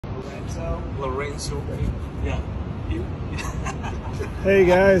Lorenzo. Yeah. You. Hey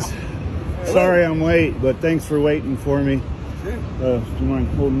guys, sorry I'm late, but thanks for waiting for me. Do you mind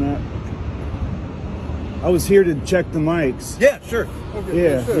holding that? I was here to check the mics. Yeah, sure. Okay,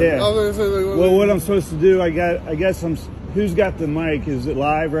 yeah. Well, what I'm supposed to do, I guess who's got the mic? Is it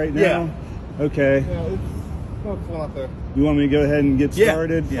live right now? Yeah. Okay. Yeah, it's one up there. You want me to go ahead and get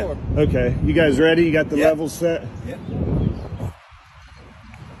started? Yeah. Okay. You guys ready? You got the Yeah. levels set? Yeah.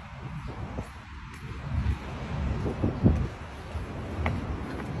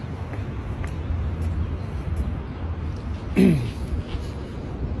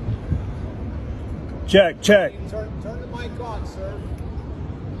 Check, check. Turn the mic on, sir.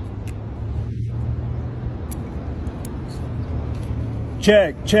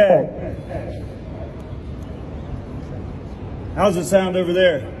 Check, check. How's it sound over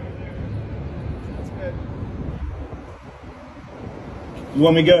there? That's good. You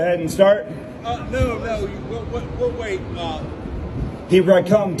want me to go ahead and start? No, we'll wait. Here I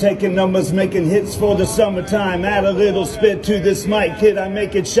come, taking numbers, making hits for the summertime. Add a little spit to this mic, kid. I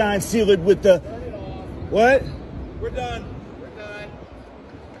make it shine, seal it with the... What? We're done.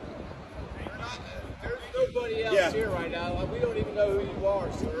 There's nobody else here right now. We don't even know who you are,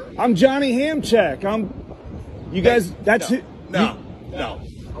 sir. I'm Johnny Hamcheck. You guys, that's who... No.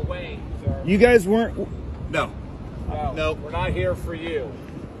 Away, sir. You guys weren't... No. No, we're not here for you.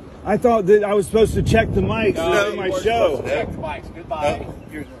 I thought that I was supposed to check the mics for my you weren't show. supposed to check the mics. Goodbye.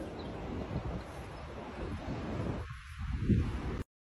 Here's